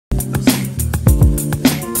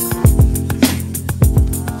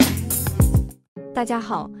大家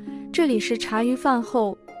好，这里是茶余饭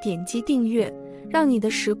后，点击订阅，让你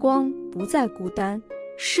的时光不再孤单。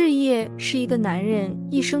事业是一个男人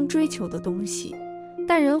一生追求的东西，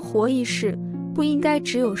但人活一世，不应该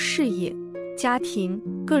只有事业，家庭、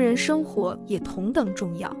个人生活也同等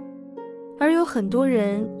重要。而有很多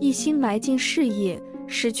人一心埋进事业，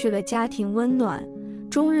失去了家庭温暖，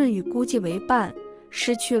终日与孤寂为伴，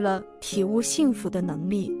失去了体悟幸福的能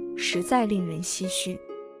力，实在令人唏嘘。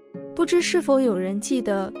不知是否有人记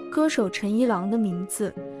得歌手陈一郎的名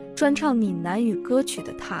字？专唱闽南语歌曲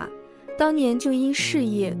的他，当年就因事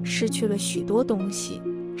业失去了许多东西，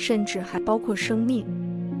甚至还包括生命。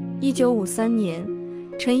1953年，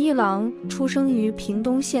陈一郎出生于屏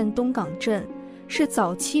东县东港镇，是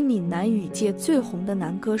早期闽南语界最红的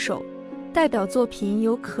男歌手，代表作品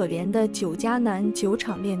有《可怜的酒家男》《酒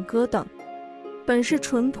场恋歌》等。本是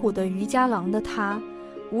淳朴的渔家郎的他，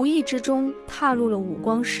无意之中踏入了五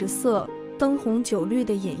光十色、灯红酒绿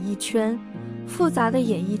的演艺圈。复杂的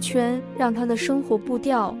演艺圈让他的生活步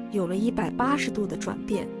调有了180度的转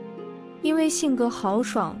变。因为性格豪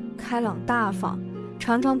爽、开朗大方，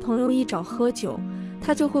常常朋友一找喝酒，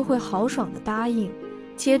他就会豪爽地答应，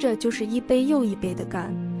接着就是一杯又一杯的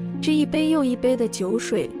干。这一杯又一杯的酒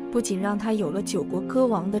水不仅让他有了酒国歌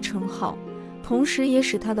王的称号，同时也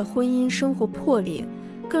使他的婚姻生活破裂，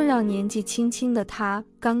更让年纪轻轻的他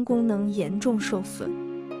肝功能严重受损。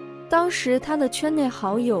当时他的圈内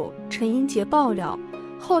好友陈英杰爆料，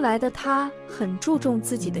后来的他很注重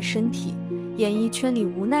自己的身体，演艺圈里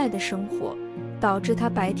无奈的生活导致他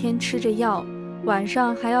白天吃着药，晚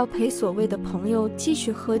上还要陪所谓的朋友继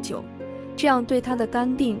续喝酒，这样对他的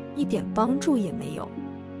肝病一点帮助也没有。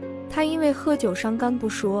他因为喝酒伤肝不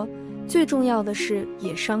说，最重要的是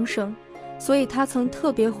也伤生，所以他曾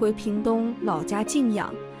特别回屏东老家静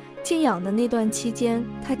养。静养的那段期间，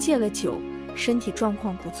他戒了酒，身体状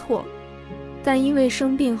况不错，但因为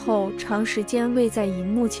生病后长时间未在荧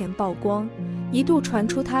幕前曝光，一度传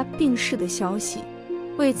出他病逝的消息。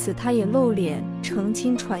为此他也露脸澄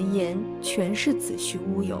清传言全是子虚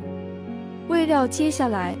乌有。未料接下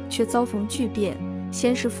来却遭逢巨变，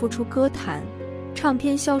先是复出歌坛，唱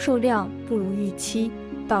片销售量不如预期，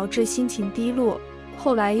导致心情低落，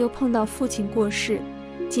后来又碰到父亲过世，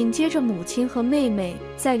紧接着母亲和妹妹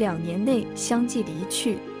在2年内相继离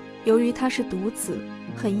去。由于他是独子，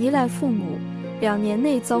很依赖父母，2年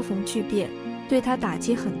内遭逢巨变，对他打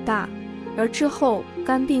击很大，而之后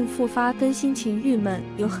肝病复发跟心情郁闷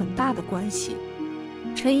有很大的关系。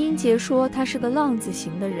陈英杰说他是个浪子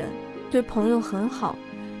型的人，对朋友很好，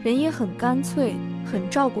人也很干脆，很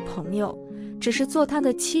照顾朋友，只是做他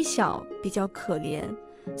的妻小比较可怜，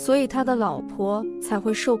所以他的老婆才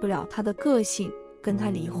会受不了他的个性，跟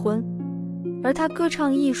他离婚。而他歌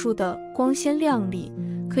唱艺术的光鲜亮丽，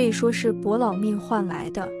可以说是搏老命换来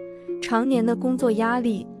的。常年的工作压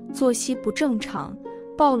力，作息不正常，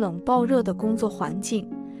暴冷暴热的工作环境，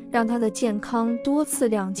让他的健康多次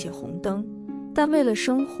亮起红灯。但为了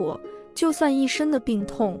生活，就算一身的病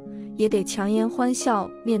痛，也得强颜欢笑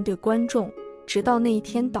面对观众，直到那一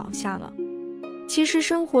天倒下了。其实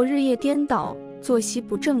生活日夜颠倒，作息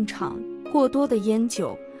不正常，过多的烟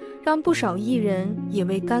酒，让不少艺人也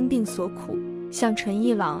为肝病所苦。像陈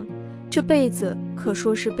一郎，这辈子可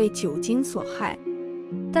说是被酒精所害，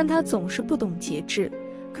但他总是不懂节制，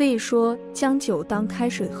可以说将酒当开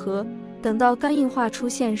水喝，等到肝硬化出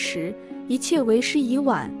现时，一切为时已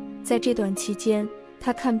晚。在这段期间，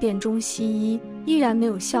他看遍中西医，依然没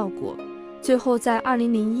有效果，最后在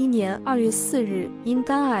2001年2月4日因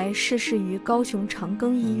肝癌逝世于高雄长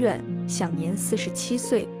庚医院，享年47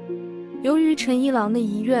岁。由于陈一郎的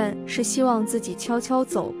遗愿是希望自己悄悄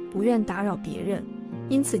走，不愿打扰别人，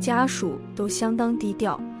因此家属都相当低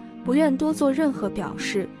调，不愿多做任何表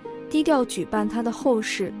示，低调举办他的后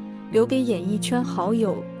事，留给演艺圈好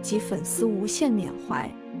友及粉丝无限缅怀。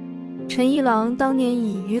陈一郎当年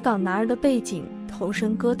以渔港男儿的背景投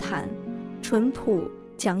身歌坛，淳朴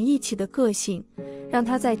讲义气的个性让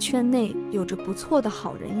他在圈内有着不错的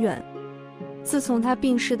好人缘。自从他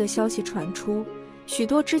病逝的消息传出，许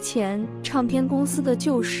多之前唱片公司的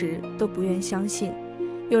旧识都不愿相信，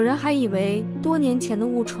有人还以为多年前的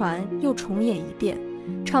误传又重演一遍。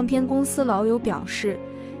唱片公司老友表示，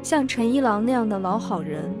像陈一郎那样的老好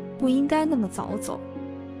人不应该那么早走。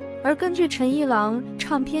而根据陈一郎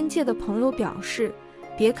唱片界的朋友表示，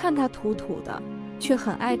别看他土土的，却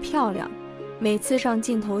很爱漂亮，每次上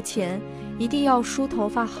镜头前一定要梳头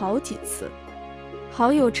发好几次。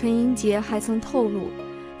好友陈英杰还曾透露，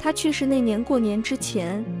他去世那年过年之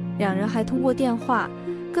前，2人还通过电话，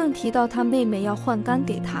更提到他妹妹要换肝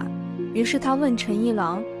给他，于是他问陈一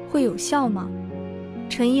郎会有效吗？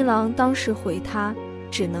陈一郎当时回他，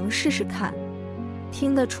只能试试看。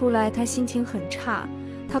听得出来他心情很差，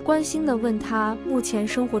他关心地问他目前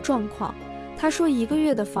生活状况，他说1个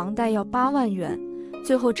月的房贷要8万元。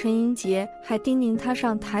最后陈英杰还叮咛他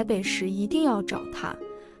上台北时一定要找他。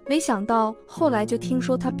没想到后来就听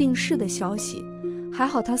说他病逝的消息，还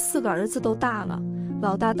好他4个儿子都大了，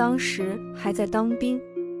老大当时还在当兵。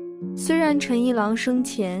虽然陈一郎生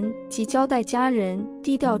前即交代家人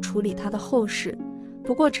低调处理他的后事，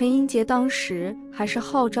不过陈英杰当时还是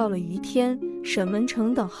号召了于天、沈文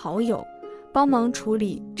成等好友帮忙处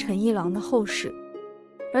理陈一郎的后事。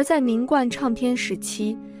而在名冠唱片时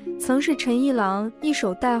期，曾是陈一郎一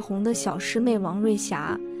手带红的小师妹王瑞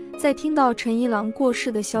霞，在听到陈一郎过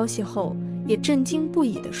世的消息后，也震惊不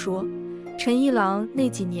已地说，陈一郎那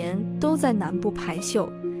几年都在南部排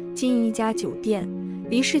秀，经营一家酒店，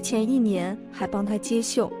离世前1年还帮他接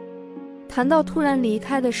秀。谈到突然离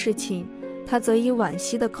开的事情，他则以惋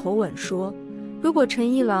惜的口吻说，如果陈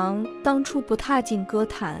一郎当初不踏进歌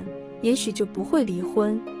坛，也许就不会离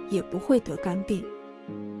婚，也不会得肝病。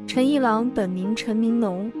陈一郎本名陈明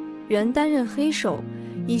农，原担任黑手，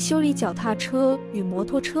以修理脚踏车与摩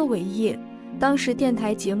托车为业。当时电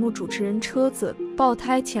台节目主持人车子爆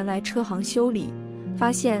胎前来车行修理，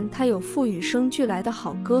发现他有富与生俱来的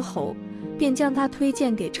好歌喉，便将他推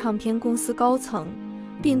荐给唱片公司高层，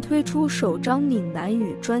并推出首张闽南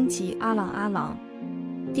语专辑《阿郎阿郎》。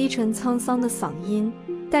低沉沧桑的嗓音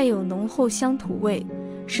带有浓厚乡土味，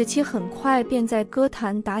使其很快便在歌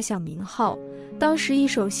坛打响名号。当时一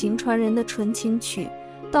首行船人的纯情曲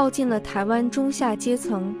道尽了台湾中下阶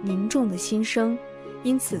层民众的心声，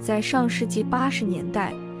因此在上世纪80年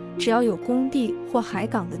代，只要有工地或海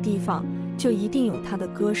港的地方，就一定有他的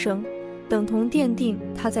歌声，等同奠定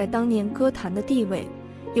他在当年歌坛的地位。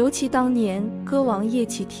尤其当年歌王叶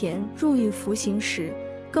启田入狱服刑时，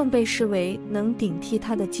更被视为能顶替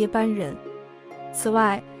他的接班人。此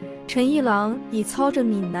外，陈一郎以操着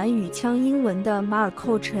闽南语腔英文的马尔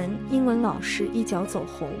寇陈英文老师一脚走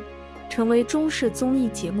红，成为中视综艺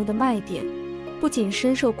节目的卖点，不仅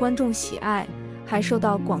深受观众喜爱，还受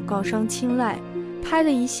到广告商青睐，拍了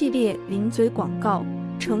一系列零嘴广告，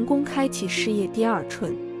成功开启事业第2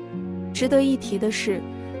春。值得一提的是，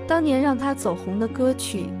当年让他走红的歌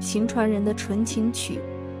曲《行船人的纯情曲》，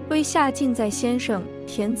为夏进在先生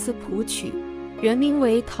填词谱曲，原名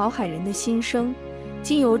为《讨海人的心声》，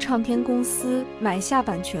经由唱片公司买下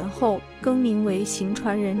版权后更名为《行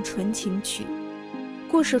船人纯情曲》。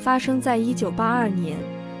故事发生在1982年，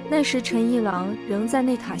那时陈一郎仍在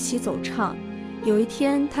内卡西走唱。有一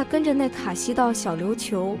天，他跟着内卡西到小琉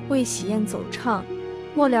球为喜宴走唱，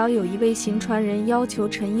末了有一位行船人要求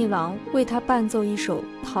陈一郎为他伴奏一首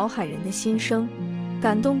《讨海人的心声》。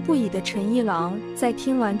感动不已的陈一郎在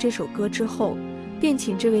听完这首歌之后，便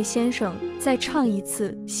请这位先生再唱一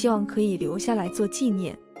次，希望可以留下来做纪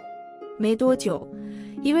念。没多久，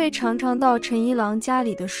一位常常到陈一郎家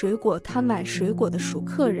里的水果摊买水果的熟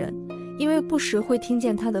客人，因为不时会听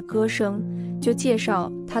见他的歌声，就介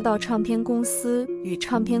绍他到唱片公司与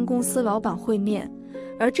唱片公司老板会面。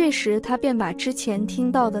而这时他便把之前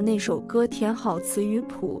听到的那首歌填好词与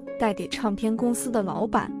谱带给唱片公司的老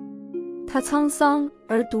板。他沧桑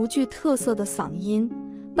而独具特色的嗓音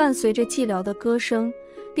伴随着寂寥的歌声，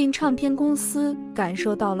令唱片公司感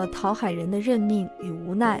受到了讨海人的认命与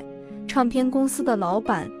无奈。唱片公司的老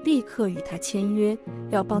板立刻与他签约，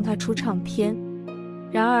要帮他出唱片。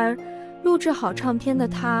然而录制好唱片的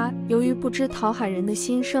他，由于不知讨海人的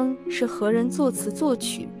心声是何人作词作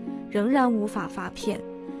曲，仍然无法发片。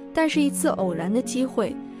但是一次偶然的机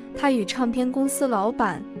会，他与唱片公司老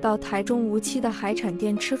板到台中无期的海产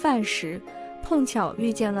店吃饭时，碰巧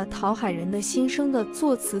遇见了讨海人的心声的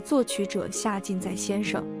作词作曲者夏进在先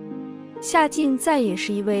生。夏进在也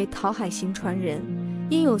是一位讨海行船人，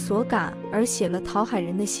因有所感而写了《讨海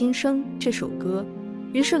人的心声》这首歌。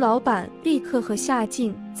于是老板立刻和夏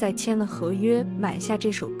进再签了合约，买下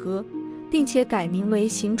这首歌，并且改名为《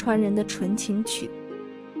行船人的纯情曲》。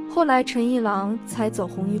后来陈一郎才走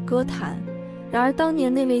红于歌坛，然而当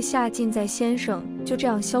年那位夏进在先生就这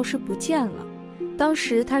样消失不见了。当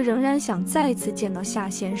时他仍然想再次见到夏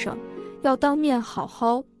先生，要当面好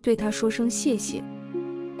好对他说声谢谢。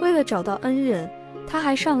为了找到恩人，他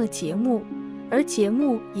还上了节目，而节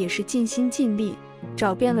目也是尽心尽力，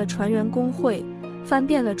找遍了船员工会，翻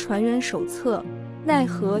遍了船员手册，奈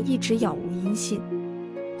何一直杳无音信。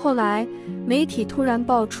后来媒体突然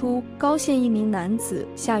爆出高县一名男子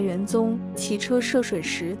夏元宗骑车涉水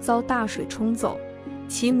时遭大水冲走，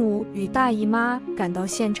其母与大姨妈赶到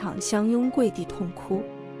现场相拥跪地痛哭。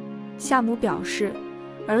夏母表示，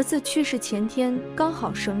儿子去世前天刚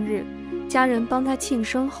好生日，家人帮他庆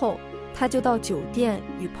生后，他就到酒店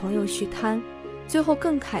与朋友续摊，最后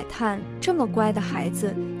更慨叹这么乖的孩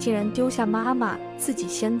子竟然丢下妈妈自己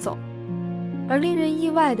先走。而令人意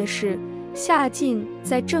外的是，夏晋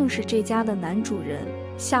在正是这家的男主人。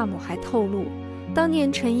夏母还透露，当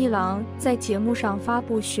年陈一郎在节目上发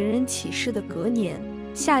布寻人启事的隔年，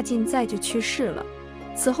夏晋在就去世了。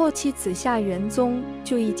此后其子夏元宗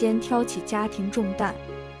就一肩挑起家庭重担。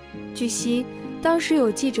据悉，当时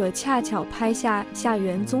有记者恰巧拍下夏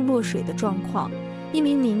元宗落水的状况，一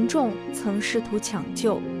名民众曾试图抢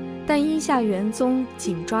救，但因夏元宗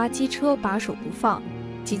紧抓机车把手不放，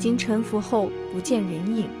几经沉浮后不见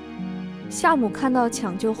人影。夏母看到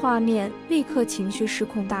抢救画面，立刻情绪失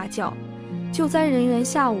控大叫。救灾人员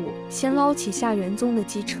下午先捞起夏元宗的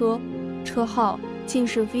机车，车号竟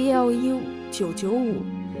是 VLU995，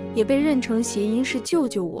 也被认成谐音是救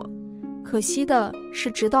救我。可惜的是，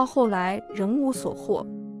直到后来仍无所获，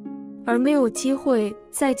而没有机会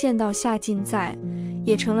再见到夏晋在，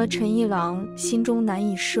也成了陈一郎心中难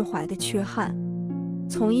以释怀的缺憾。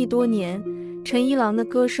从艺多年，陈一郎的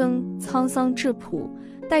歌声沧桑质朴，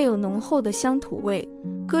带有浓厚的乡土味，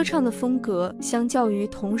歌唱的风格相较于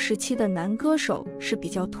同时期的男歌手是比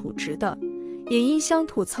较土直的，也因乡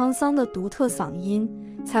土沧桑的独特嗓音，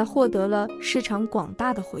才获得了市场广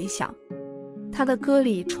大的回响。他的歌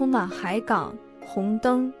里充满海港、红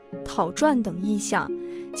灯、讨赚等意象，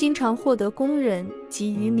经常获得工人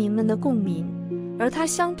及渔民们的共鸣，而他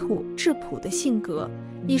乡土质朴的性格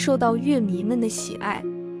亦受到乐迷们的喜爱。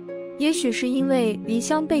也许是因为离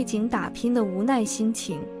乡背井打拼的无奈心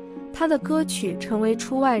情，他的歌曲成为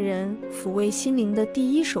出外人抚慰心灵的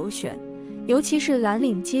第一首选，尤其是蓝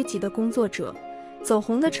领阶级的工作者，走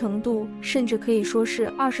红的程度甚至可以说是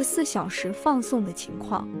24小时放送的情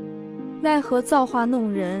况。奈何造化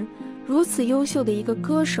弄人，如此优秀的一个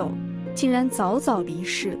歌手竟然早早离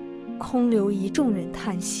世，空留一众人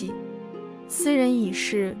叹息。斯人已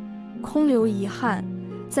逝，空留遗憾，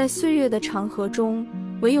在岁月的长河中，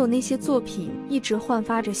唯有那些作品一直焕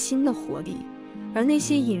发着新的活力，而那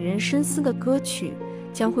些引人深思的歌曲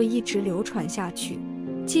将会一直流传下去，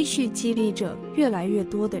继续激励着越来越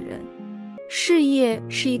多的人。事业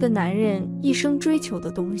是一个男人一生追求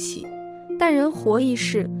的东西，但人活一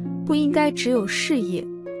世，不应该只有事业，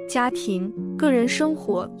家庭、个人生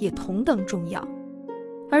活也同等重要。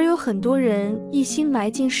而有很多人一心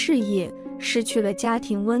埋进事业，失去了家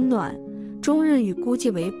庭温暖，终日与孤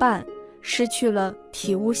寂为伴，失去了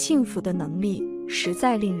体悟幸福的能力，实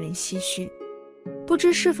在令人唏嘘。不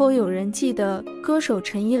知是否有人记得歌手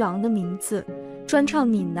陈一郎的名字？专唱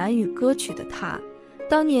闽南语歌曲的他，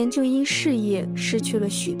当年就因事业失去了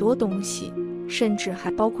许多东西，甚至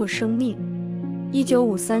还包括生命。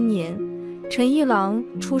1953年，陈一郎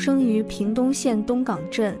出生于屏东县东港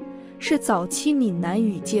镇，是早期闽南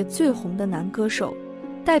语界最红的男歌手，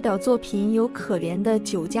代表作品有《可怜的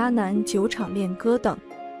酒家男》《酒场恋歌》等。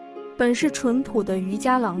本是淳朴的渔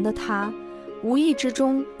家郎的他，无意之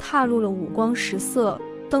中踏入了五光十色、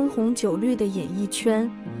灯红酒绿的演艺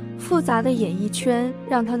圈。复杂的演艺圈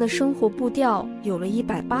让他的生活步调有了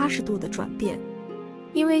180度的转变。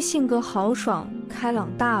因为性格豪爽、开朗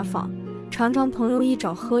大方，常常朋友一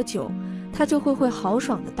找喝酒，他就会豪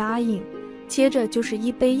爽地答应，接着就是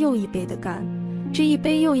一杯又一杯的干。这一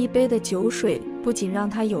杯又一杯的酒水不仅让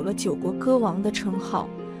他有了酒国歌王的称号，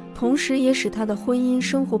同时也使他的婚姻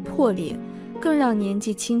生活破裂，更让年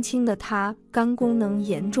纪轻轻的他肝功能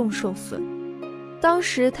严重受损。当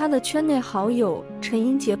时他的圈内好友陈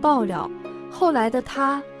英杰爆料，后来的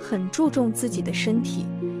他很注重自己的身体，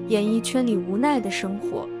演艺圈里无奈的生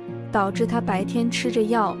活导致他白天吃着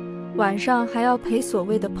药，晚上还要陪所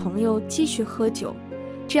谓的朋友继续喝酒，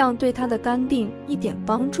这样对他的肝病一点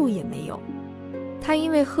帮助也没有。他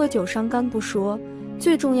因为喝酒伤肝不说，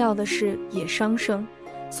最重要的是也伤生，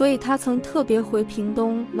所以他曾特别回屏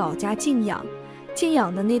东老家静养。静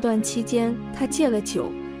养的那段期间，他戒了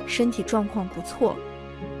酒，身体状况不错。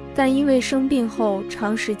但因为生病后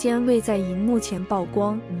长时间未在荧幕前曝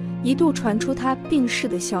光，一度传出他病逝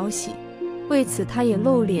的消息，为此他也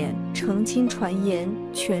露脸澄清传言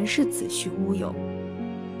全是子虚乌有。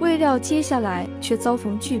未料接下来却遭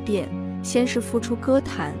逢巨变，先是复出歌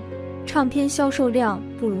坛，唱片销售量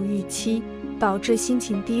不如预期，导致心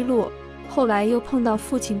情低落，后来又碰到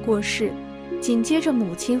父亲过世，紧接着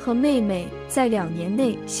母亲和妹妹在2年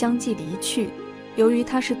内相继离去。由于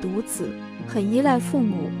他是独子，很依赖父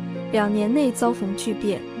母，2年内遭逢巨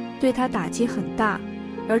变，对他打击很大，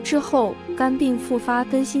而之后肝病复发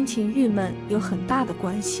跟心情郁闷有很大的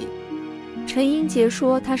关系。陈英杰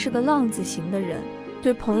说他是个浪子型的人，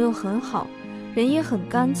对朋友很好，人也很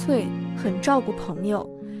干脆，很照顾朋友，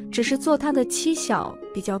只是做他的妻小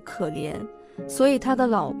比较可怜，所以他的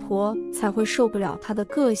老婆才会受不了他的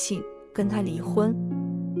个性，跟他离婚。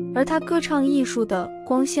而他歌唱艺术的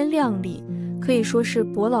光鲜亮丽，可以说是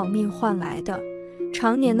搏老命换来的。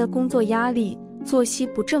常年的工作压力、作息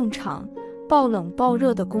不正常、暴冷暴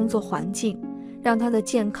热的工作环境，让他的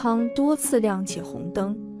健康多次亮起红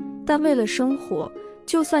灯。但为了生活，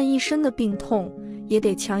就算一身的病痛，也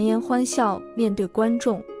得强颜欢笑面对观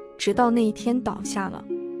众，直到那一天倒下了。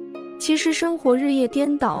其实生活日夜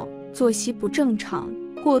颠倒，作息不正常，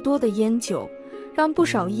过多的烟酒，让不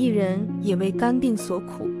少艺人也为肝病所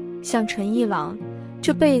苦。像陈一郎，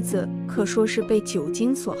这辈子可说是被酒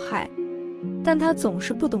精所害，但他总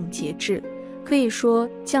是不懂节制，可以说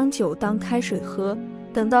将酒当开水喝。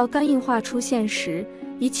等到肝硬化出现时，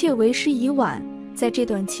一切为时已晚。在这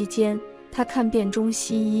段期间，他看遍中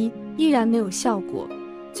西医，依然没有效果。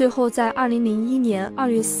最后在2001年2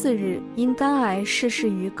月4日因肝癌逝世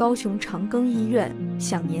于高雄长庚医院，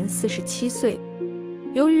享年47岁。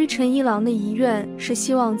由于陈一郎的遗愿是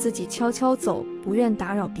希望自己悄悄走，不愿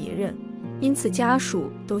打扰别人，因此家属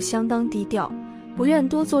都相当低调，不愿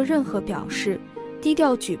多做任何表示，低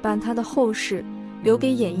调举办他的后事，留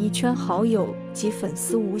给演艺圈好友及粉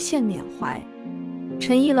丝无限缅怀。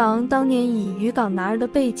陈一郎当年以渔港男儿的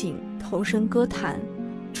背景投身歌坛，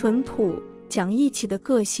淳朴讲义气的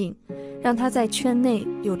个性让他在圈内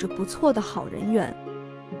有着不错的好人缘。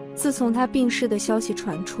自从他病逝的消息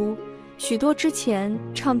传出，许多之前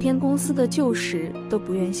唱片公司的旧识都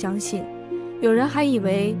不愿相信，有人还以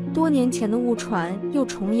为多年前的误传又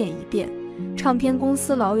重演一遍。唱片公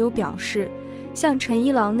司老友表示，像陈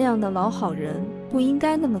一郎那样的老好人不应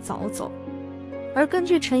该那么早走。而根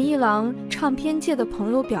据陈一郎唱片界的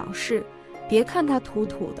朋友表示，别看他土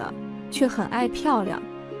土的，却很爱漂亮，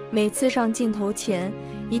每次上镜头前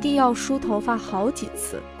一定要梳头发好几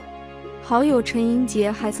次。好友陈英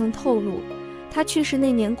杰还曾透露，他去世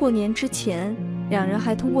那年过年之前，两人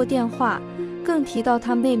还通过电话，更提到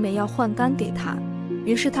他妹妹要换肝给他。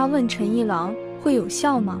于是他问陈一郎会有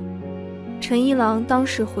效吗？陈一郎当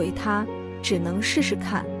时回他，只能试试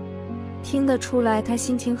看。听得出来他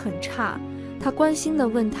心情很差，他关心地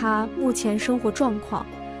问他目前生活状况，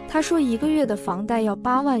他说1个月的房贷要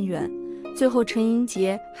8万元。最后陈英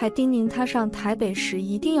杰还叮咛他上台北时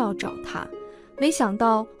一定要找他。没想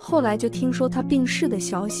到后来就听说他病逝的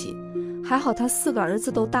消息，还好他4个儿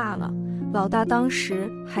子都大了，老大当时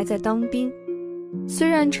还在当兵。虽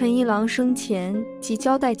然陈一郎生前即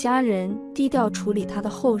交代家人低调处理他的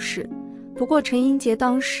后事，不过陈英杰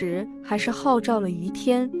当时还是号召了于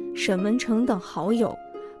天、沈文成等好友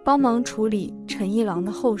帮忙处理陈一郎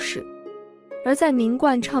的后事。而在名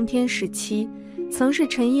冠唱片时期，曾是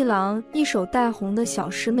陈一郎一手带红的小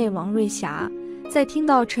师妹王瑞霞，在听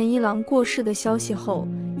到陈一郎过世的消息后，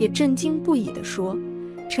也震惊不已地说，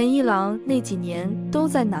陈一郎那几年都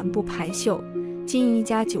在南部排秀，经营一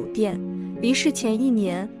家酒店，离世前1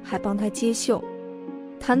年还帮他接秀。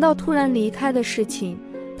谈到突然离开的事情，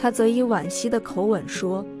他则以惋惜的口吻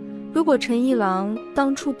说，如果陈一郎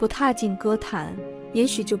当初不踏进歌坛，也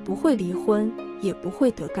许就不会离婚，也不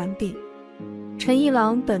会得肝病。陈一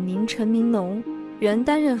郎本名陈明农，原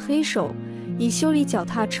担任黑手，以修理脚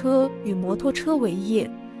踏车与摩托车为业。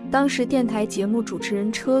当时电台节目主持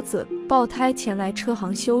人车子爆胎前来车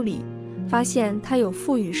行修理，发现他有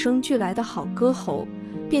腹与生俱来的好歌喉，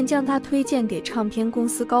便将他推荐给唱片公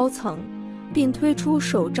司高层，并推出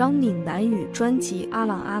首张闽南语专辑《阿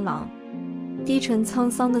郎阿郎》。低沉沧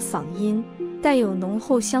桑的嗓音带有浓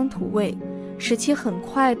厚乡土味，使其很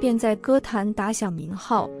快便在歌坛打响名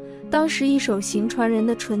号。当时一首行船人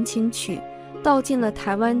的纯情曲道尽了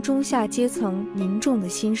台湾中下阶层民众的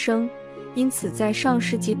心声，因此在上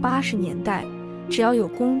世纪80年代，只要有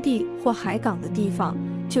工地或海港的地方，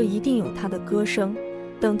就一定有他的歌声，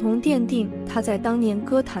等同奠定他在当年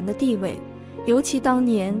歌坛的地位。尤其当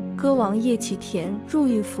年歌王叶启田入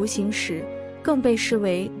狱服刑时，更被视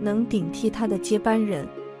为能顶替他的接班人。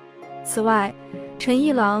此外，陈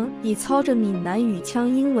一郎以操着闽南语腔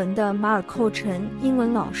英文的马尔寇陈英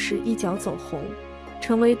文老师一脚走红，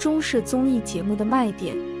成为中视综艺节目的卖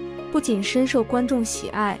点，不仅深受观众喜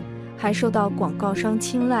爱，还受到广告商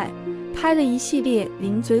青睐，拍了一系列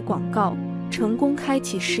零嘴广告，成功开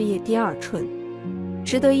启事业第2春。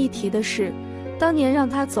值得一提的是，当年让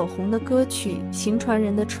他走红的歌曲《行船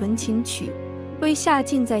人的纯情曲》，为夏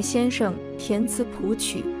进在先生填词谱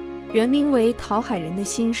曲，原名为《讨海人的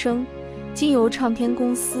心声》，经由唱片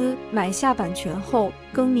公司买下版权后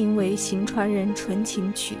更名为《行船人纯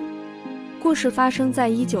情曲》。故事发生在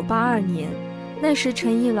1982年，那时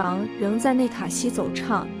陈一郎仍在内卡西走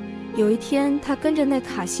唱。有一天，他跟着内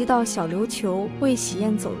卡西到小琉球为喜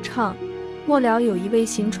宴走唱，末了有一位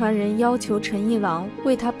行船人要求陈一郎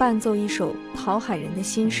为他伴奏一首《讨海人的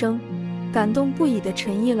心声》。感动不已的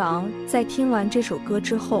陈一郎在听完这首歌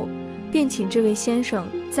之后，便请这位先生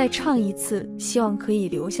再唱一次，希望可以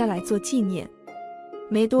留下来做纪念。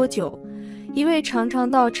没多久，一位常常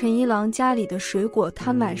到陈一郎家里的水果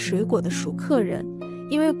摊买水果的熟客人，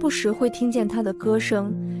因为不时会听见他的歌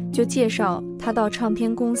声，就介绍他到唱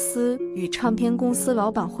片公司与唱片公司老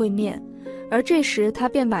板会面。而这时他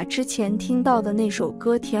便把之前听到的那首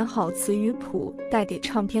歌填好词语谱带给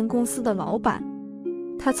唱片公司的老板。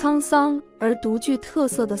他沧桑而独具特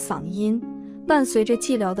色的嗓音伴随着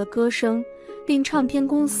寂寥的歌声，令唱片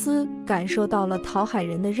公司感受到了讨海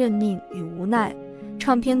人的认命与无奈。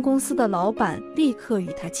唱片公司的老板立刻与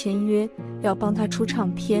他签约，要帮他出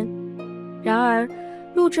唱片。然而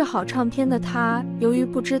录制好唱片的他，由于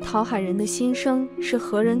不知讨海人的心声是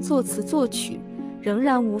何人作词作曲，仍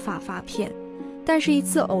然无法发片。但是一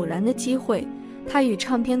次偶然的机会，他与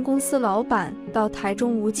唱片公司老板到台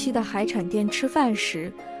中无期的海产店吃饭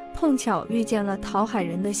时，碰巧遇见了讨海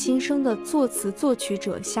人的心声的作词作曲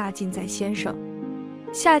者夏进在先生。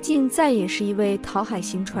夏进在也是一位讨海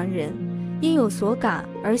行船人，因有所感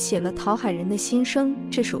而写了《讨海人的心声》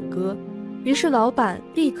这首歌。于是老板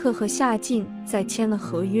立刻和夏进再签了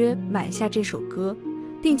合约，买下这首歌，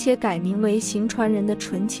并且改名为《行船人的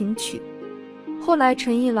纯情曲》。后来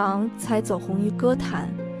陈一郎才走红于歌坛，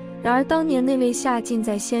然而当年那位夏进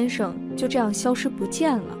在先生就这样消失不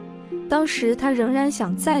见了。当时他仍然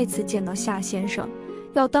想再次见到夏先生，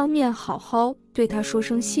要当面好好对他说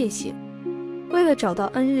声谢谢。为了找到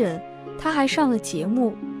恩人，他还上了节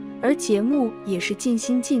目，而节目也是尽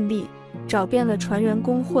心尽力，找遍了船员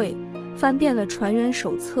工会，翻遍了船员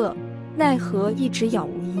手册，奈何一直杳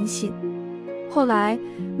无音信。后来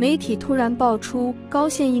媒体突然爆出高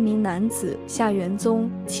县一名男子夏元宗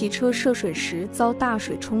骑车涉水时遭大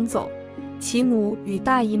水冲走，其母与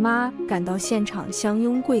大姨妈赶到现场相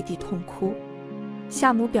拥跪地痛哭。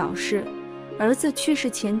夏母表示，儿子去世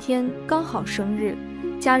前天刚好生日，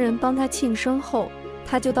家人帮他庆生后，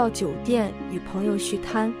他就到酒店与朋友续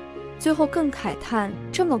摊，最后更慨叹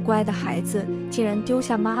这么乖的孩子竟然丢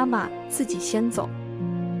下妈妈自己先走。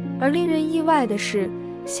而令人意外的是，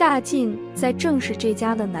夏进在正是这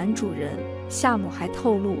家的男主人。夏母还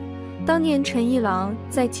透露，当年陈一郎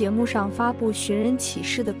在节目上发布寻人启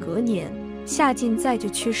事的隔年，夏进在就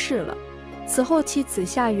去世了。此后其子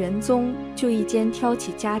夏元宗就一肩挑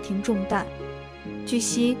起家庭重担。据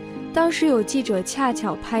悉，当时有记者恰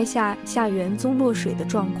巧拍下夏元宗落水的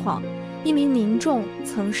状况，一名民众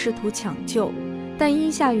曾试图抢救，但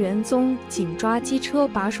因夏元宗紧抓机车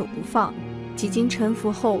把手不放，几经沉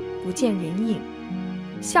浮后不见人影。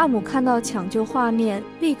夏母看到抢救画面，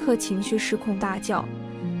立刻情绪失控大叫。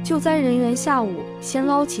救灾人员下午先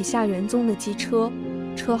捞起夏元宗的机车，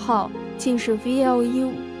车号竟是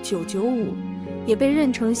VLU995， 也被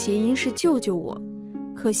认成谐音是救救我。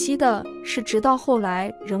可惜的是，直到后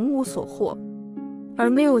来仍无所获。而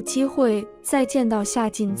没有机会再见到夏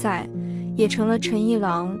进在，也成了陈一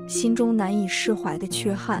郎心中难以释怀的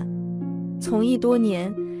缺憾。从艺多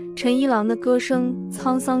年，陈一郎的歌声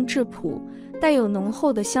沧桑质朴，带有浓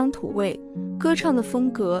厚的乡土味，歌唱的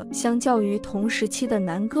风格相较于同时期的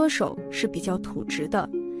男歌手是比较土直的，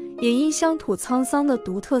也因乡土沧桑的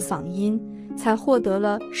独特嗓音，才获得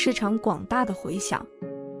了市场广大的回响。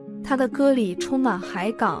他的歌里充满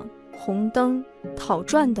海港、红灯、讨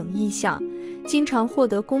赚等意象，经常获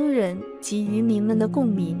得工人及渔民们的共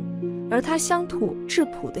鸣，而他乡土质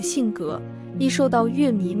朴的性格亦受到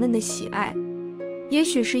乐迷们的喜爱。也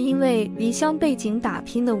许是因为离乡背井打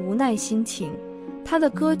拼的无奈心情，他的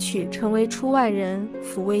歌曲成为出外人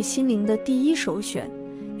抚慰心灵的第一首选，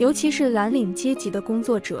尤其是蓝领阶级的工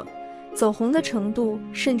作者，走红的程度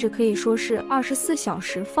甚至可以说是24小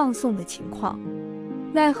时放送的情况。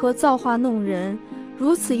奈何造化弄人，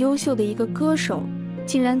如此优秀的一个歌手，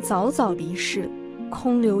竟然早早离世，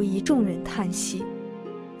空留一众人叹息。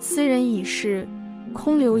斯人已逝，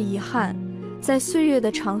空留遗憾，在岁月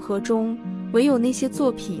的长河中，唯有那些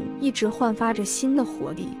作品一直焕发着新的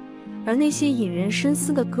活力，而那些引人深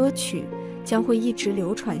思的歌曲将会一直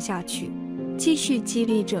流传下去，继续激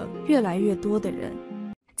励着越来越多的人。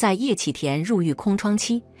在叶启田入狱空窗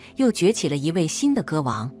期，又崛起了一位新的歌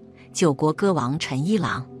王——酒国歌王陈一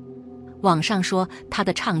郎。网上说他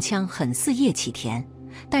的唱腔很似叶启田，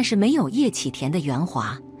但是没有叶启田的圆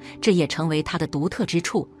滑，这也成为他的独特之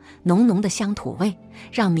处。浓浓的乡土味，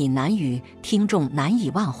让闽南语听众难以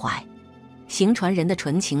忘怀。行船人的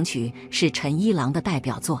纯情曲是陈一郎的代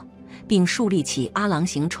表作，并树立起阿郎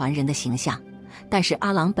行船人的形象，但是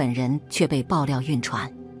阿郎本人却被爆料晕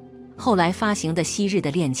船。后来发行的《昔日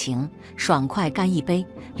的恋情》、爽快干一杯、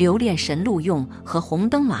留恋神录用和红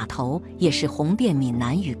灯码头也是红遍闽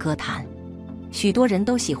南语歌坛。许多人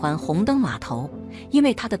都喜欢《红灯码头》，因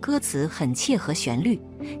为它的歌词很切合旋律，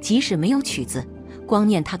即使没有曲子，光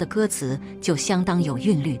念它的歌词就相当有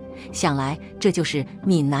韵律。想来这就是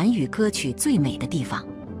闽南语歌曲最美的地方。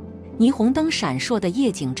霓虹灯闪烁的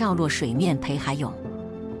夜景照落水面陪海涌，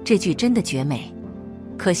这句真的绝美。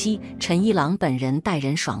可惜陈一郎本人待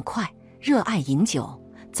人爽快，热爱饮酒，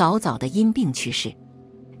早早的因病去世。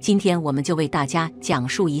今天我们就为大家讲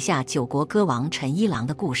述一下酒国歌王陈一郎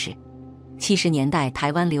的故事。70年代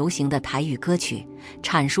台湾流行的台语歌曲，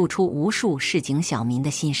阐述出无数市井小民的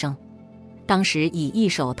心声。当时以一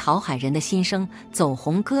首讨海人的心声走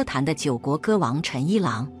红歌坛的酒国歌王陈一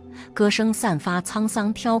郎，歌声散发沧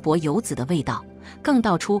桑挑泊游子的味道，更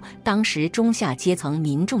道出当时中下阶层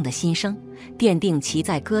民众的心声，奠定其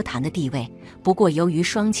在歌坛的地位。不过由于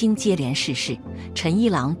双亲接连逝世，陈一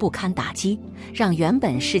郎不堪打击，让原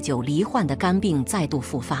本嗜酒罹患的肝病再度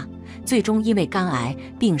复发，最终因为肝癌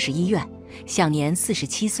病逝医院，享年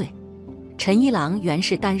47岁。陈一郎原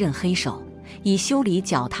是担任黑手，以修理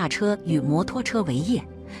脚踏车与摩托车为业。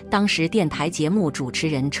当时电台节目主持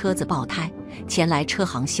人车子爆胎，前来车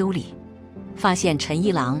行修理，发现陈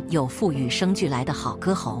一郎有副与生俱来的好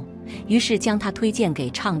歌喉，于是将他推荐给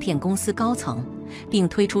唱片公司高层，并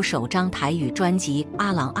推出首张台语专辑《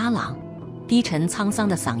阿郎阿郎》。低沉沧桑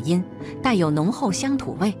的嗓音带有浓厚乡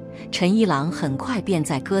土味，陈一郎很快便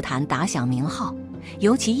在歌坛打响名号。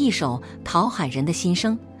尤其一首《讨海人的心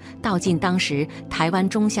声》道尽当时台湾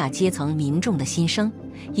中下阶层民众的心声，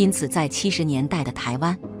因此在70年代的台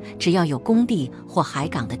湾，只要有工地或海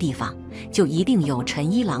港的地方，就一定有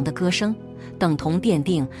陈一郎的歌声，等同奠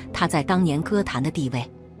定他在当年歌坛的地位。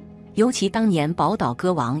尤其当年宝岛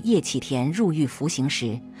歌王叶启田入狱服刑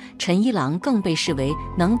时，陈一郎更被视为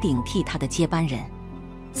能顶替他的接班人。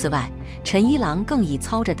此外，陈一郎更以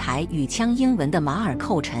操着台语腔英文的马尔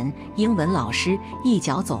寇陈英文老师一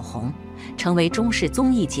脚走红，成为中视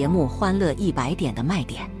综艺节目《欢乐100点》的卖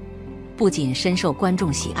点。不仅深受观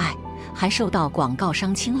众喜爱，还受到广告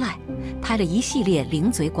商青睐，拍了一系列零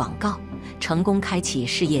嘴广告，成功开启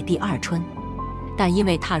事业第二春。但因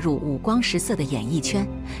为踏入五光十色的演艺圈，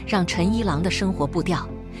让陈一郎的生活步调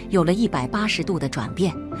有了180度的转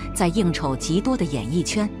变。在应酬极多的演艺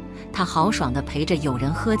圈，他豪爽地陪着友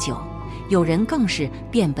人喝酒，有人更是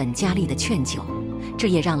变本加厉地劝酒，这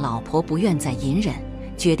也让老婆不愿再隐忍，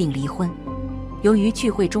决定离婚。由于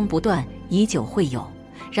聚会中不断以酒会友，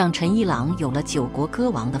让陈一郎有了酒国歌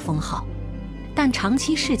王的封号。但长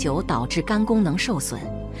期嗜酒导致肝功能受损，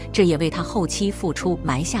这也为他后期复出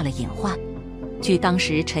埋下了隐患。据当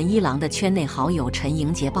时陈一郎的圈内好友陈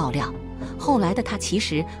英杰爆料，后来的他其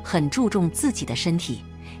实很注重自己的身体，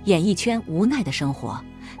演艺圈无奈的生活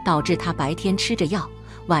导致他白天吃着药，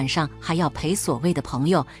晚上还要陪所谓的朋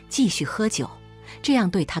友继续喝酒，这样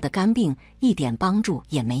对他的肝病一点帮助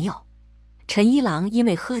也没有。陈一郎因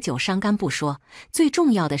为喝酒伤肝不说，最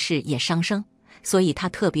重要的是也伤生，所以他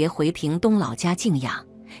特别回屏东老家静养。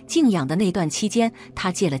静养的那段期间，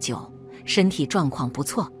他戒了酒，身体状况不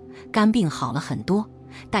错，肝病好了很多。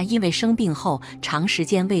但因为生病后长时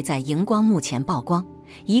间未在荧光幕前曝光，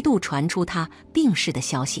一度传出他病逝的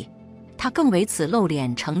消息，他更为此露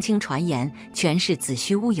脸澄清传言全是子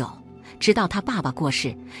虚乌有。直到他爸爸过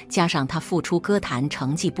世，加上他复出歌坛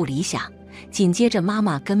成绩不理想，紧接着妈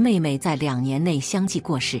妈跟妹妹在2年内相继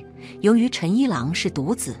过世。由于陈一郎是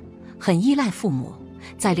独子，很依赖父母，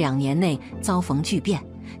在2年内遭逢巨变，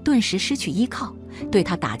顿时失去依靠，对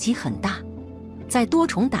他打击很大。在多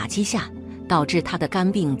重打击下，导致他的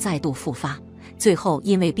肝病再度复发，最后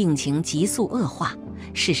因为病情急速恶化。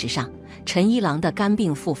事实上，陈一郎的肝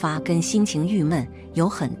病复发跟心情郁闷有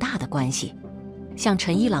很大的关系。像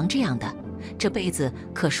陈一郎这样的，这辈子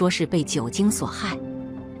可说是被酒精所害。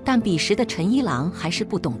但彼时的陈一郎还是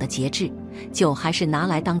不懂得节制，酒还是拿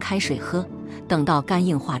来当开水喝，等到肝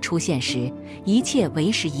硬化出现时，一切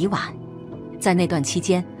为时已晚。在那段期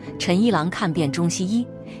间，陈一郎看遍中西医，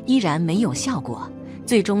依然没有效果，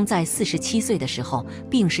最终在47岁的时候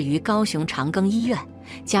病逝于高雄长庚医院。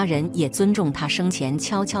家人也尊重他生前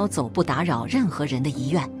悄悄走，不打扰任何人的遗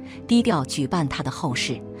愿，低调举办他的后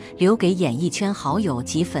事，留给演艺圈好友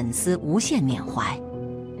及粉丝无限缅怀。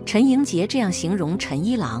陈英杰这样形容陈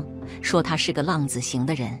一郎，说他是个浪子型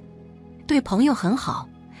的人，对朋友很好，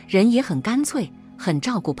人也很干脆，很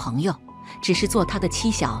照顾朋友，只是做他的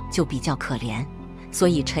妻小就比较可怜，所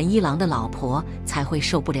以陈一郎的老婆才会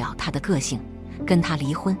受不了他的个性，跟他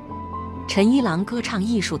离婚。陈一郎歌唱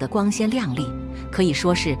艺术的光鲜亮丽，可以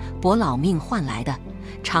说是搏老命换来的。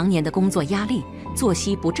常年的工作压力，作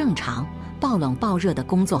息不正常，暴冷暴热的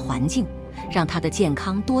工作环境，让他的健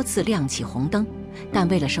康多次亮起红灯。但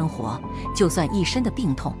为了生活，就算一身的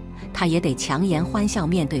病痛，他也得强颜欢笑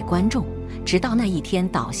面对观众，直到那一天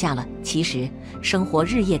倒下了。其实生活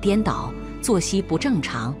日夜颠倒，作息不正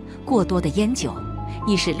常，过多的烟酒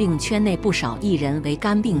亦是令圈内不少艺人为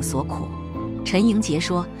肝病所苦。陈英杰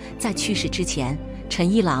说，在去世之前，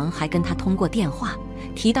陈一郎还跟他通过电话，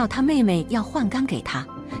提到他妹妹要换肝给他。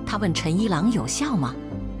他问陈一郎有效吗？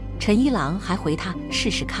陈一郎还回他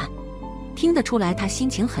试试看。听得出来他心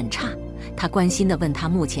情很差。他关心地问他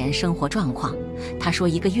目前生活状况，他说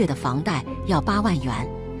1个月的房贷要8万元。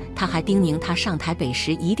他还叮咛他上台北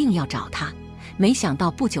时一定要找他。没想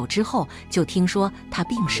到不久之后就听说他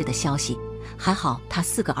病逝的消息。还好他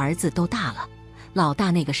4个儿子都大了，老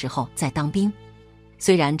大那个时候在当兵。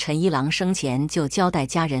虽然陈一郎生前就交代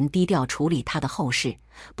家人低调处理他的后事，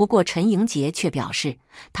不过陈英杰却表示，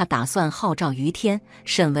他打算号召于天、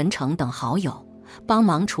沈文成等好友帮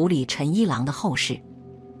忙处理陈一郎的后事。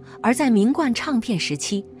而在名冠唱片时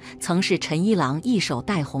期，曾是陈一郎一手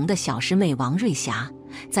带红的小师妹王瑞霞，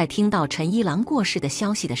在听到陈一郎过世的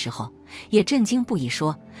消息的时候，也震惊不已，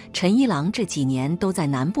说陈一郎这几年都在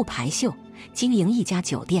南部排秀，经营一家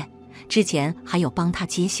酒店，之前还有帮他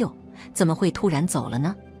接秀，怎么会突然走了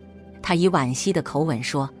呢？他以惋惜的口吻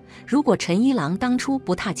说，如果陈一郎当初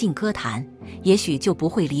不踏进歌坛，也许就不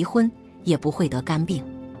会离婚，也不会得肝病。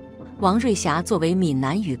王瑞霞作为闽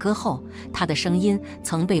南语歌后，她的声音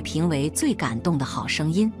曾被评为最感动的好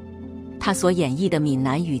声音。她所演绎的闽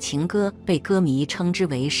南语情歌被歌迷称之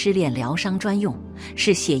为失恋疗伤专用，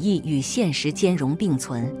是写意与现实兼容并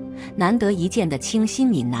存，难得一见的清新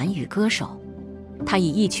闽南语歌手。她以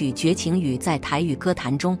一曲《绝情语》在台语歌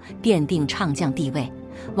坛中奠定唱将地位。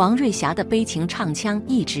王瑞霞的悲情唱腔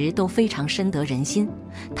一直都非常深得人心，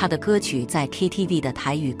她的歌曲在 KTV 的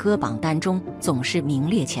台语歌榜单中总是名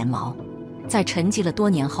列前茅。在沉寂了多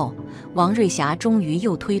年后，王瑞霞终于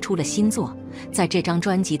又推出了新作。在这张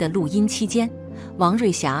专辑的录音期间，王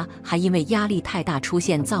瑞霞还因为压力太大出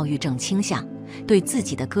现躁郁症倾向，对自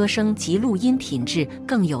己的歌声及录音品质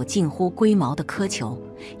更有近乎龟毛的苛求，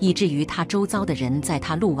以至于她周遭的人在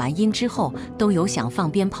她录完音之后都有想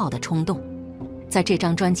放鞭炮的冲动。在这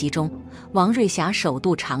张专辑中，王瑞霞首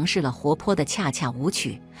度尝试了活泼的恰恰舞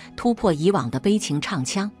曲，突破以往的悲情唱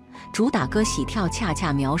腔。主打歌《喜跳恰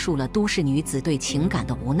恰》描述了都市女子对情感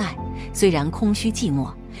的无奈，虽然空虚寂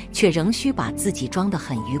寞，却仍需把自己装得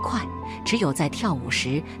很愉快，只有在跳舞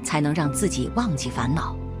时才能让自己忘记烦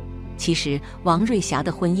恼。其实王瑞霞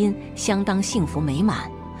的婚姻相当幸福美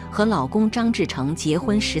满，和老公张志成结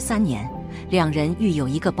婚13年，两人育有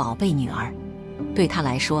一个宝贝女儿。对她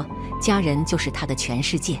来说，家人就是她的全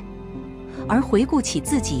世界。而回顾起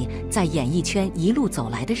自己在演艺圈一路走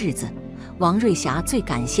来的日子，王瑞霞最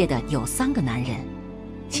感谢的有3个男人。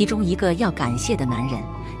其中一个要感谢的男人，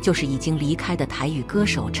就是已经离开的台语歌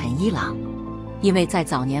手陈一郎。因为在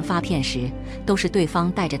早年发片时，都是对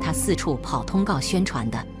方带着他四处跑通告宣传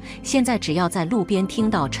的，现在只要在路边听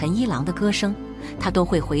到陈一郎的歌声，他都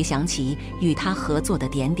会回想起与他合作的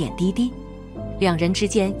点点滴滴。两人之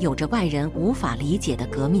间有着外人无法理解的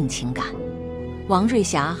革命情感。王瑞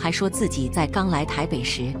霞还说自己在刚来台北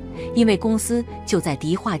时，因为公司就在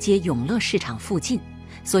迪化街永乐市场附近，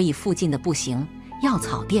所以附近的步行、药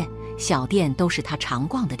草店、小店都是她常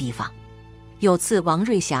逛的地方。有次王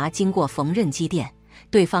瑞霞经过缝纫机店，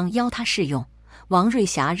对方邀她试用，王瑞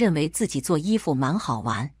霞认为自己做衣服蛮好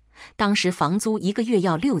玩，当时房租1个月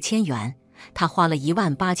要6000元，她花了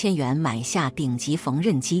18000元买下顶级缝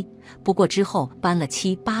纫机，不过之后搬了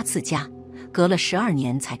7、8次家，隔了12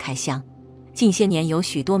年才开箱。近些年有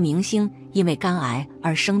许多明星因为肝癌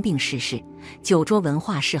而生病逝世，酒桌文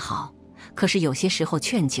化是好，可是有些时候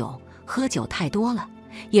劝酒、喝酒太多了，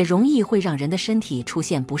也容易会让人的身体出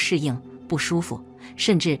现不适应、不舒服，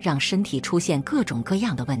甚至让身体出现各种各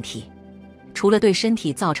样的问题。除了对身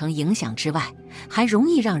体造成影响之外，还容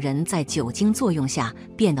易让人在酒精作用下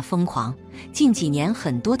变得疯狂。近几年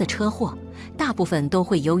很多的车祸，大部分都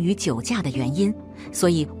会由于酒驾的原因，所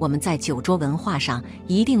以我们在酒桌文化上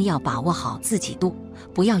一定要把握好自己度，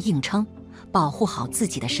不要硬撑，保护好自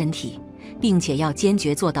己的身体，并且要坚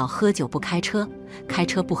决做到喝酒不开车，开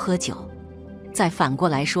车不喝酒。再反过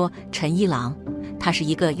来说，陈一郎，他是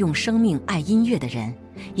一个用生命爱音乐的人，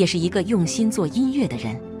也是一个用心做音乐的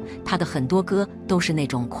人。他的很多歌都是那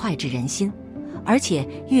种脍炙人心，而且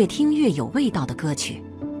越听越有味道的歌曲。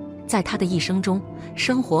在他的一生中，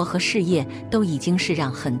生活和事业都已经是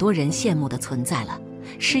让很多人羡慕的存在了，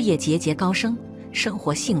事业节节高升，生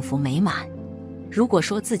活幸福美满。如果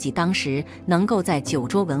说自己当时能够在酒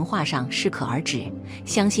桌文化上适可而止，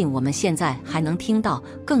相信我们现在还能听到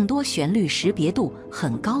更多旋律识别度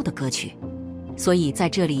很高的歌曲。所以在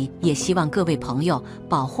这里也希望各位朋友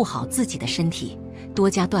保护好自己的身体，多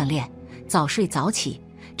加锻炼，早睡早起，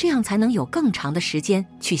这样才能有更长的时间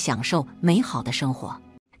去享受美好的生活。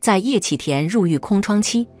在叶启田入狱空窗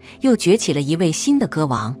期，又崛起了一位新的歌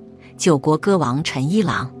王——酒国歌王陈一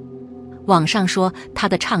郎。网上说他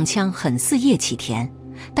的唱腔很似叶启田，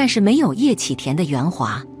但是没有叶启田的圆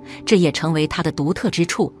滑，这也成为他的独特之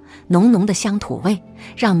处。浓浓的乡土味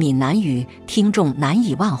让闽南语听众难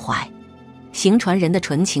以忘怀。行传人的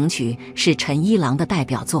纯情曲是陈一郎的代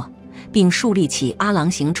表作，并树立起阿郎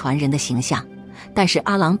行传人的形象，但是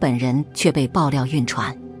阿郎本人却被爆料晕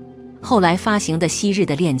船。后来发行的《昔日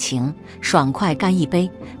的恋情》、《爽快干一杯》、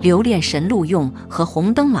《留恋神录用》和《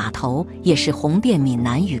红灯码头》也是红遍闽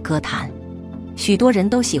南语歌坛。许多人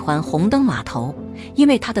都喜欢《红灯码头》，因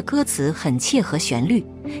为它的歌词很切合旋律，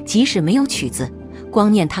即使没有曲子，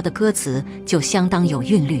光念它的歌词就相当有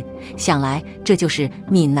韵律。想来这就是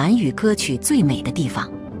闽南语歌曲最美的地方。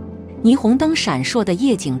霓虹灯闪烁的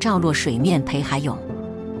夜景照落水面陪海涌，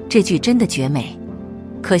这句真的绝美。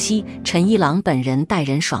可惜陈一郎本人待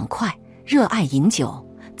人爽快，热爱饮酒，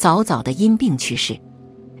早早的因病去世。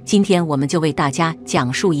今天我们就为大家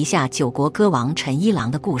讲述一下酒国歌王陈一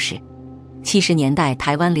郎的故事。70年代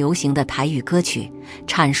台湾流行的台语歌曲，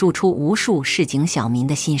阐述出无数市井小民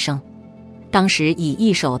的心声。当时以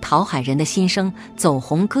一首讨海人的心声走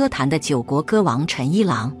红歌坛的酒国歌王陈一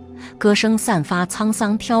郎，歌声散发沧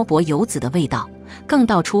桑漂泊游子的味道，更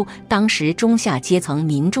道出当时中下阶层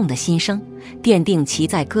民众的心声，奠定其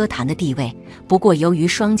在歌坛的地位。不过由于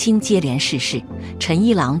双亲接连逝世，陈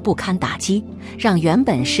一郎不堪打击，让原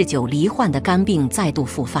本嗜酒罹患的肝病再度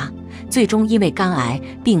复发，最终因为肝癌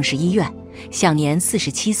病逝医院，享年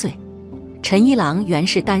47岁。陈一郎原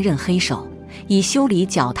是担任黑手，以修理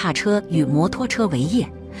脚踏车与摩托车为业。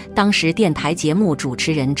当时电台节目主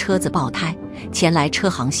持人车子爆胎，前来车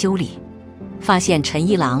行修理，发现陈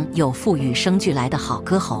一郎有父与生俱来的好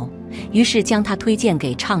歌喉，于是将他推荐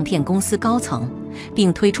给唱片公司高层，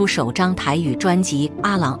并推出首张台语专辑《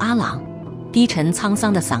阿郎阿郎》。低沉沧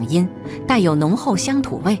桑的嗓音带有浓厚乡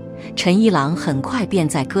土味，陈一郎很快便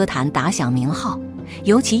在歌坛打响名号。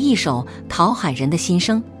尤其一首《讨海人的心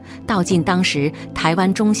声》道尽当时台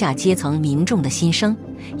湾中下阶层民众的心声，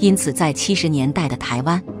因此在70年代的台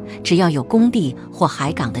湾，只要有工地或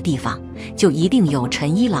海港的地方，就一定有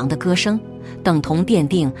陈一郎的歌声，等同奠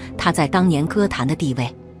定他在当年歌坛的地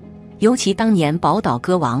位。尤其当年宝岛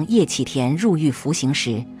歌王叶启田入狱服刑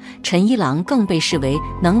时，陈一郎更被视为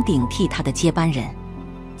能顶替他的接班人。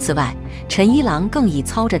此外，陈一郎更以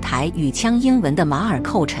操着台语腔英文的马尔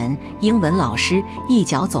寇陈英文老师一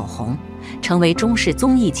脚走红，成为中视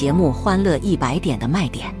综艺节目《欢乐100点》的卖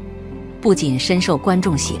点。不仅深受观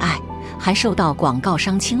众喜爱，还受到广告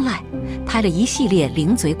商青睐，拍了一系列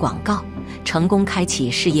零嘴广告，成功开启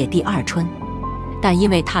事业第二春。但因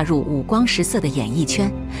为踏入五光十色的演艺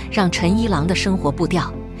圈，让陈一郎的生活步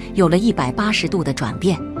调有了180度的转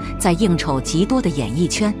变。在应酬极多的演艺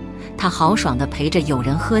圈，他豪爽地陪着友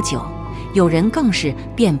人喝酒，有人更是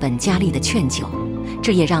变本加厉地劝酒，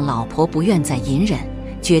这也让老婆不愿再隐忍，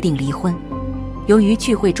决定离婚。由于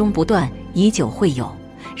聚会中不断以酒会友，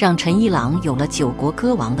让陈一郎有了酒国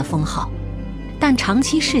歌王的封号。但长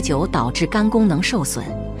期嗜酒导致肝功能受损，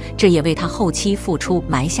这也为他后期复出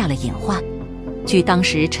埋下了隐患。据当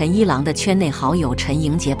时陈一郎的圈内好友陈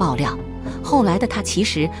莹洁爆料，后来的他其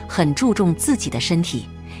实很注重自己的身体，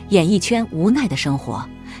演艺圈无奈的生活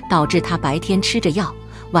导致他白天吃着药，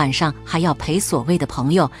晚上还要陪所谓的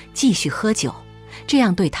朋友继续喝酒，这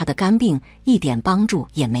样对他的肝病一点帮助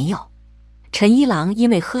也没有。陈一郎因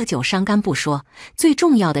为喝酒伤肝不说，最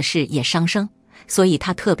重要的是也伤生，所以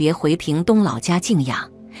他特别回屏东老家静养。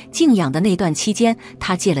静养的那段期间，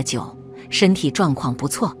他戒了酒，身体状况不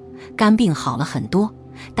错，肝病好了很多。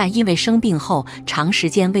但因为生病后长时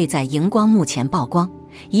间未在荧光幕前曝光，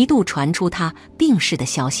一度传出他病逝的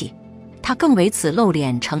消息，他更为此露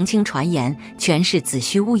脸澄清传言，全是子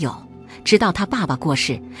虚乌有。直到他爸爸过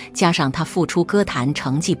世，加上他复出歌坛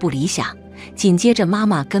成绩不理想，紧接着妈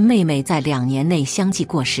妈跟妹妹在2年内相继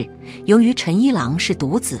过世。由于陈一郎是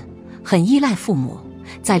独子，很依赖父母，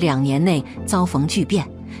在2年内遭逢巨变，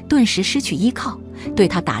顿时失去依靠，对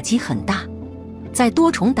他打击很大。在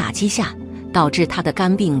多重打击下，导致他的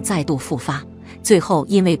肝病再度复发，最后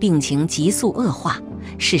因为病情急速恶化。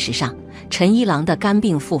事实上，陈一郎的肝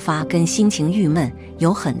病复发跟心情郁闷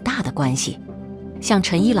有很大的关系。像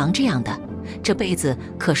陈一郎这样的，这辈子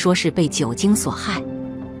可说是被酒精所害。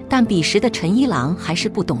但彼时的陈一郎还是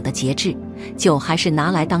不懂得节制，酒还是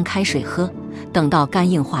拿来当开水喝，等到肝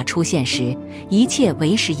硬化出现时，一切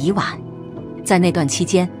为时已晚。在那段期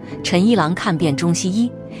间，陈一郎看遍中西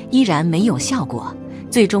医，依然没有效果，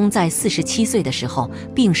最终在47岁的时候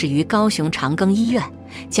病逝于高雄长庚医院，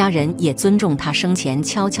家人也尊重他生前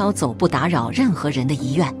悄悄走不打扰任何人的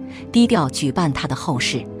遗愿，低调举办他的后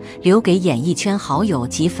事，留给演艺圈好友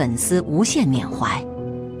及粉丝无限缅怀。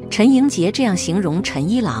陈莹洁这样形容陈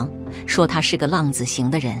一郎，说他是个浪子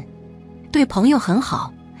型的人，对朋友很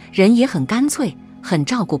好，人也很干脆，很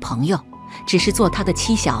照顾朋友，只是做他的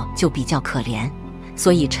妻小就比较可怜，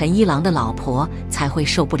所以陈一郎的老婆才会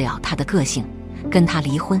受不了他的个性，跟他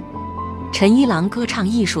离婚。陈一郎歌唱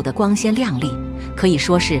艺术的光鲜亮丽，可以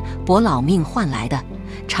说是搏老命换来的。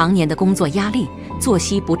常年的工作压力，作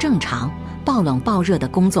息不正常，暴冷暴热的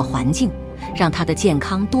工作环境，让他的健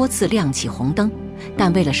康多次亮起红灯。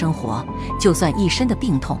但为了生活，就算一身的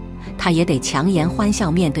病痛，他也得强颜欢笑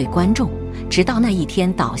面对观众，直到那一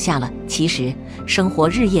天倒下了。其实生活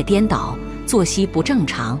日夜颠倒，作息不正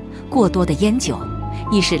常，过多的烟酒，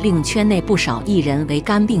亦是令圈内不少艺人为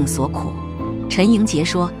肝病所苦。陈莹洁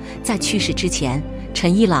说，在去世之前，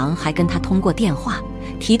陈一郎还跟他通过电话，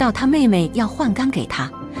提到他妹妹要换肝给他。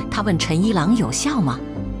他问陈一郎有效吗？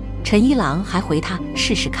陈一郎还回他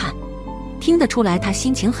试试看。听得出来他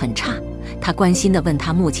心情很差，他关心地问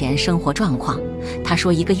他目前生活状况。他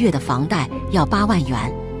说1个月的房贷要8万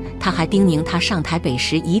元，他还叮咛他上台北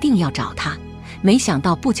时一定要找他。没想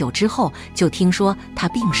到不久之后就听说他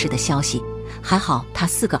病逝的消息，还好他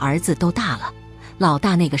4个儿子都大了，老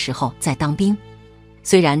大那个时候在当兵。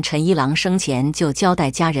虽然陈一郎生前就交代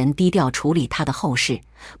家人低调处理他的后事，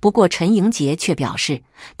不过陈莹洁却表示，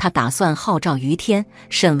他打算号召于天、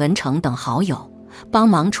沈文成等好友帮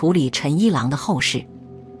忙处理陈一郎的后事。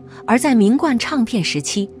而在名冠唱片时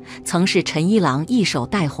期，曾是陈一郎一手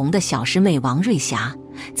带红的小师妹王瑞霞，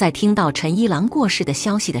在听到陈一郎过世的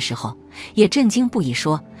消息的时候，也震惊不已，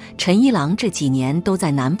说陈一郎这几年都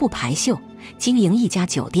在南部排秀，经营一家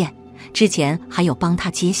酒店，之前还有帮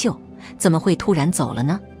他接秀，怎么会突然走了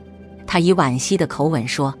呢？他以惋惜的口吻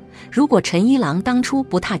说，如果陈一郎当初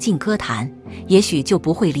不踏进歌坛，也许就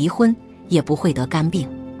不会离婚，也不会得肝病。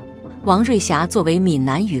王瑞霞作为闽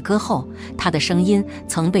南语歌后，她的声音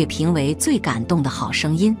曾被评为最感动的好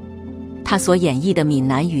声音。她所演绎的闽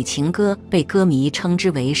南语情歌被歌迷称之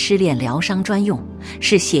为失恋疗伤专用，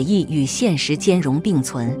是写意与现实兼容并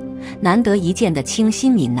存，难得一见的清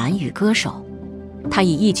新闽南语歌手。她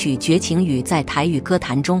以一曲《绝情语》在台语歌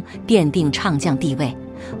坛中奠定唱将地位。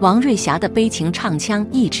王瑞霞的悲情唱腔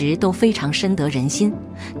一直都非常深得人心，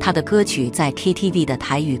她的歌曲在 KTV 的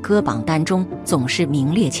台语歌榜单中总是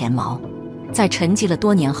名列前茅。在沉寂了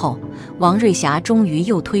多年后，王瑞霞终于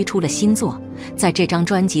又推出了新作。在这张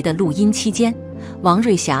专辑的录音期间，王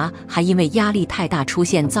瑞霞还因为压力太大出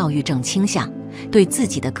现躁郁症倾向，对自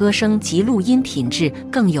己的歌声及录音品质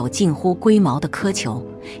更有近乎龟毛的苛求，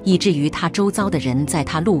以至于她周遭的人在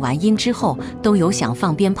她录完音之后都有想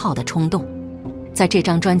放鞭炮的冲动。在这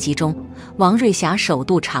张专辑中，王瑞霞首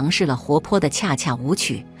度尝试了活泼的恰恰舞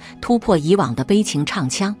曲，突破以往的悲情唱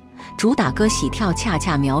腔。主打歌《喜跳恰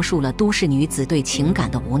恰》描述了都市女子对情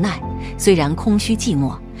感的无奈，虽然空虚寂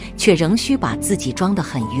寞，却仍需把自己装得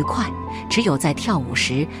很愉快，只有在跳舞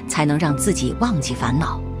时才能让自己忘记烦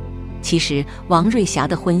恼。其实王瑞霞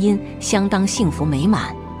的婚姻相当幸福美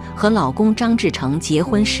满，和老公张志成结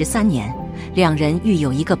婚13年，两人育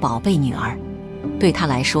有一个宝贝女儿。对她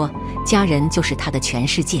来说，家人就是她的全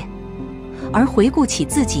世界。而回顾起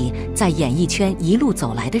自己在演艺圈一路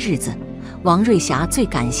走来的日子，王瑞霞最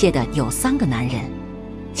感谢的有3个男人，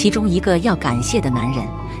其中一个要感谢的男人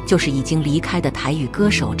就是已经离开的台语歌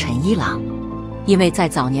手陈一郎。因为在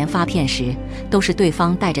早年发片时都是对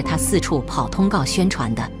方带着他四处跑通告宣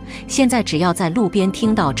传的，现在只要在路边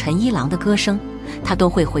听到陈一郎的歌声，他都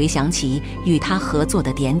会回想起与他合作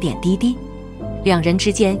的点点滴滴，两人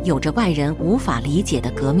之间有着外人无法理解的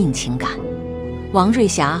革命情感。王瑞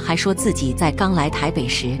霞还说自己在刚来台北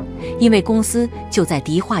时，因为公司就在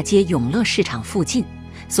迪化街永乐市场附近，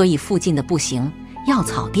所以附近的步行、药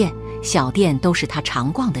草店、小店都是他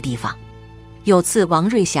常逛的地方。有次王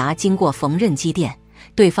瑞霞经过缝纫机店，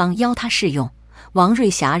对方邀她试用，王瑞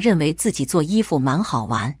霞认为自己做衣服蛮好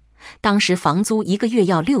玩，当时房租1个月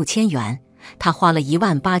要6000元，她花了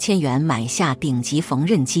18000元买下顶级缝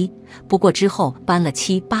纫机，不过之后搬了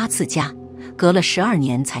7、8次家，隔了12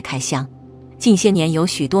年才开箱。近些年有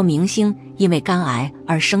许多明星因为肝癌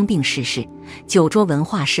而生病逝世，酒桌文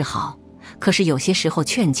化是好，可是有些时候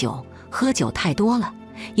劝酒、喝酒太多了，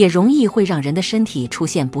也容易会让人的身体出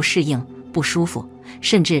现不适应、不舒服，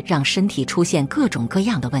甚至让身体出现各种各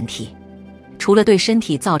样的问题。除了对身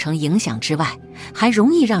体造成影响之外，还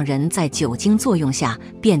容易让人在酒精作用下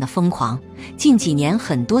变得疯狂。近几年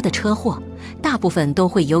很多的车祸，大部分都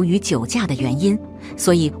会由于酒驾的原因，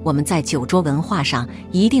所以我们在酒桌文化上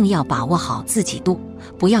一定要把握好自己度，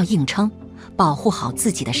不要硬撑，保护好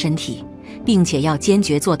自己的身体，并且要坚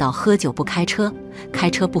决做到喝酒不开车，开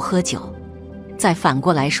车不喝酒。再反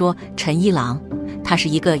过来说，陈一郎，他是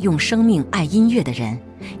一个用生命爱音乐的人，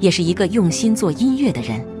也是一个用心做音乐的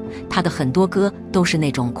人。他的很多歌都是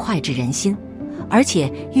那种脍炙人心，而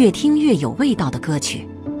且越听越有味道的歌曲。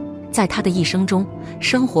在他的一生中，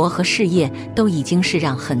生活和事业都已经是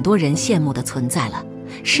让很多人羡慕的存在了，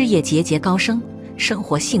事业节节高升，生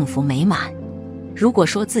活幸福美满。如果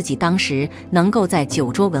说自己当时能够在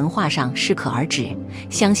酒桌文化上适可而止，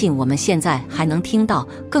相信我们现在还能听到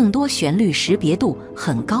更多旋律识别度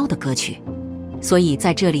很高的歌曲。所以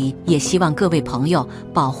在这里也希望各位朋友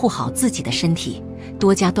保护好自己的身体，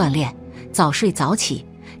多加锻炼，早睡早起，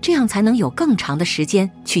这样才能有更长的时间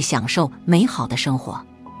去享受美好的生活。